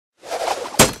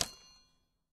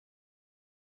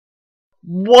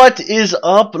What is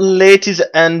up, ladies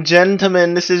and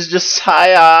gentlemen? This is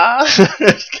Josiah.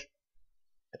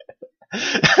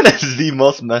 That is the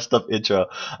most messed up intro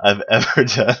I've ever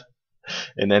done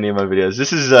in any of my videos.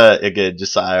 This is again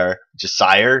Josiah. God,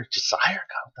 what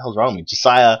the hell's wrong with me?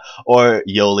 Josiah or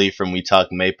Yoli from We Talk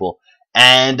Maple,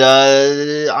 and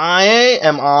I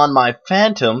am on my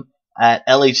Phantom at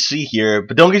LHC here,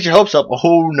 but don't get your hopes up.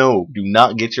 Oh no, do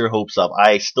not get your hopes up.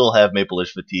 I still have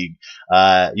Maple-ish fatigue.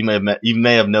 You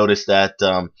may have noticed that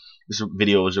this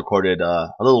video was recorded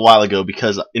a little while ago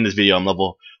because in this video I'm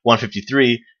level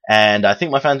 153, and I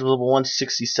think my Phantom is level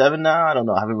 167 now. I don't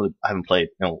know. I haven't played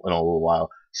in a little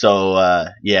while. So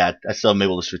yeah, I still have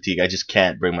Maple-ish fatigue. I just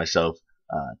can't bring myself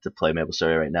to play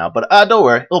MapleStory right now. But don't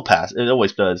worry, it'll pass. It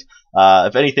always does.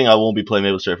 If anything, I won't be playing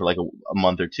MapleStory for like a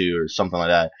month or two or something like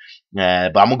that.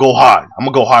 But I'm gonna go hard. I'm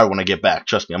gonna go hard when I get back.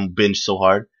 Trust me, I'm gonna binge so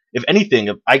hard. If anything,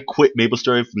 if I quit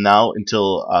MapleStory from now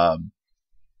until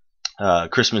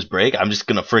Christmas break, I'm just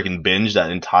gonna freaking binge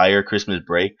that entire Christmas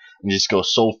break and just go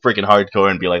so freaking hardcore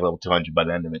and be like level 200 by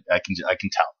the end of it. I can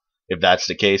tell. If that's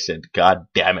the case, then god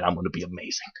damn it, I'm gonna be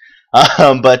amazing.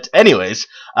 But anyways,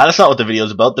 that's not what the video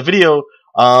is about. The video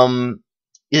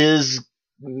is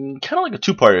kind of like a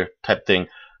two-parter type thing.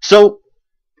 So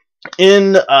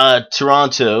in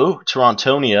Torontonia,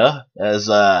 as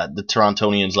the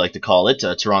Torontonians like to call it,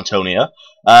 Torontonia,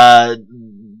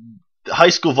 high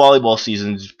school volleyball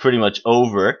season is pretty much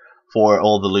over for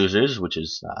all the losers, which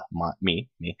is me.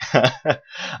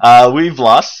 We've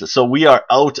lost, so we are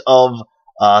out of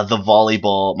the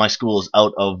volleyball. My school is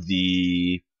out of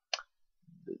the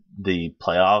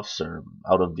playoffs, or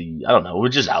out of the, I don't know, we're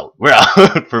just out. We're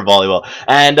out for volleyball,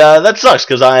 and that sucks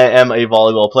because I am a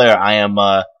volleyball player. I am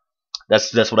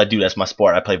that's what I do. That's my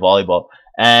sport. I play volleyball,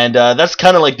 and that's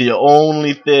kind of like the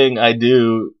only thing I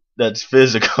do that's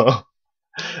physical.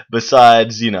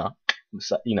 Besides, you know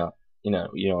what I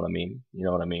mean. You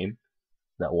know what I mean.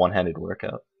 That one-handed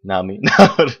workout. Not me.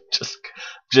 No,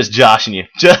 just joshing you.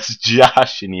 Just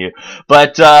joshing you.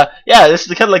 But yeah, this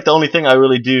is kind of like the only thing I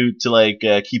really do to like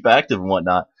keep active and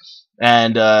whatnot.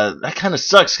 And that kind of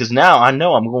sucks because now I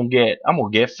know I'm gonna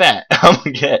get fat. I'm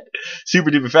gonna get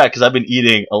super duper fat because I've been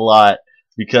eating a lot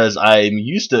because I'm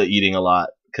used to eating a lot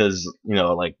because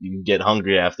like you get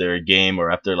hungry after a game or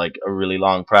after like a really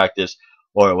long practice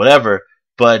or whatever.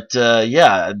 But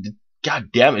yeah,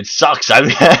 god damn, it sucks. I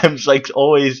mean, I'm like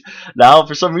always now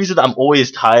for some reason I'm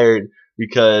always tired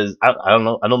because I don't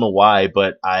know why,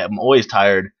 but I'm always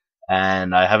tired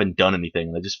and I haven't done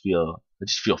anything. I just feel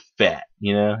fat,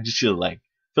 I just feel like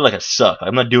I suck.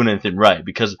 I'm not doing anything right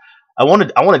because I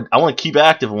want to keep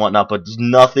active and whatnot, but there's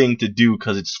nothing to do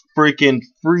because it's freaking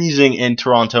freezing in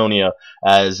Torontonia,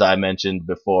 as I mentioned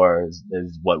before, is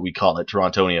what we call it,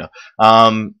 Torontonia.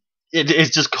 It's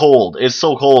just cold. It's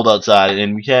so cold outside,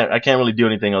 and I can't really do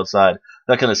anything outside.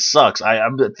 That kind of sucks.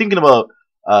 I'm thinking about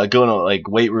going to like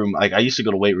weight room. Like I used to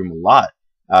go to weight room a lot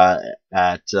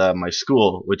at my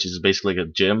school, which is basically like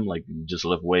a gym. Like you just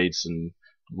lift weights and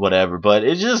whatever. But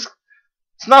it's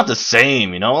not the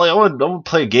same, Like I would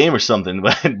play a game or something,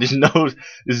 but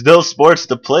there's no sports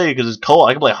to play because it's cold.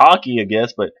 I can play hockey, I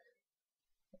guess, but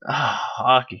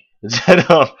hockey.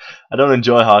 I don't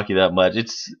enjoy hockey that much.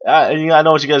 It's I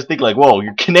know what you guys think. Like, whoa,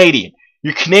 you're Canadian.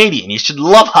 You're Canadian. You should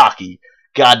love hockey.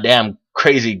 Goddamn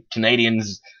crazy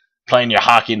Canadians playing your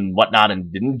hockey and whatnot,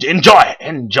 and enjoy it.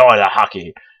 Enjoy the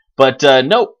hockey. But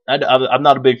nope, I'm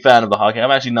not a big fan of the hockey. I'm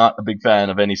actually not a big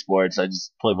fan of any sports. I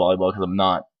just play volleyball because I'm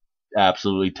not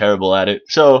absolutely terrible at it.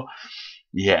 So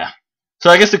yeah.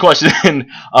 So I guess the question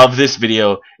of this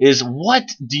video is, what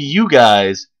do you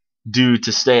guys do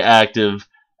to stay active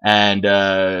and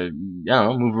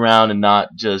move around and not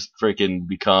just freaking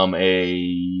become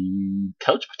a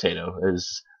couch potato,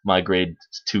 as my grade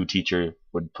 2 teacher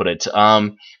would put it.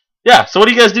 Yeah, so what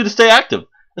do you guys do to stay active?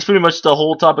 That's pretty much the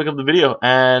whole topic of the video,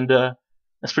 and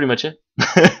that's pretty much it.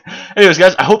 Anyways,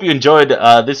 guys, I hope you enjoyed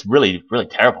this really, really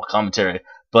terrible commentary,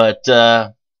 but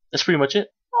that's pretty much it.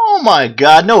 Oh my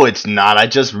god, no it's not. I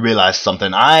just realized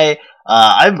something. I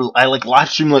like live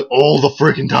stream like all the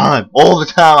freaking time. All the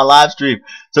time I live stream.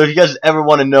 So if you guys ever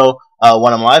want to know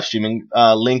when I'm live streaming,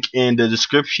 link in the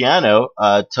description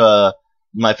to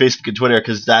my Facebook and Twitter,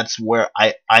 because that's where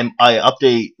I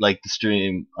update like the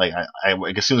stream. Like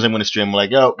like as soon as I'm going to stream, I'm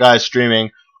like, yo guys,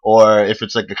 streaming. Or if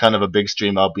it's like a kind of a big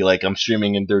stream, I'll be like, I'm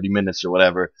streaming in 30 minutes or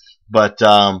whatever. But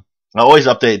I always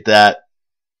update that,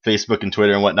 Facebook and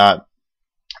Twitter and whatnot,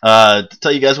 to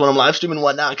tell you guys when I'm live streaming and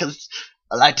whatnot, because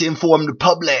I like to inform the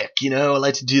public, I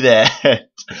like to do that.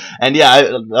 And yeah,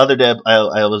 the other day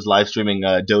I was live streaming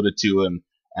Dota 2, and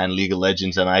and League of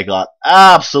Legends, and I got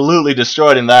absolutely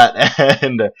destroyed in that,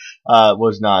 and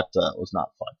was not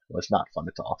fun. Was not fun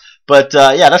at all. But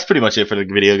yeah, that's pretty much it for the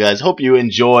video, guys. Hope you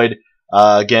enjoyed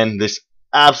again this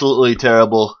absolutely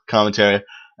terrible commentary,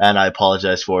 and I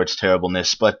apologize for its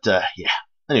terribleness. But yeah.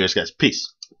 Anyways, guys,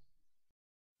 peace.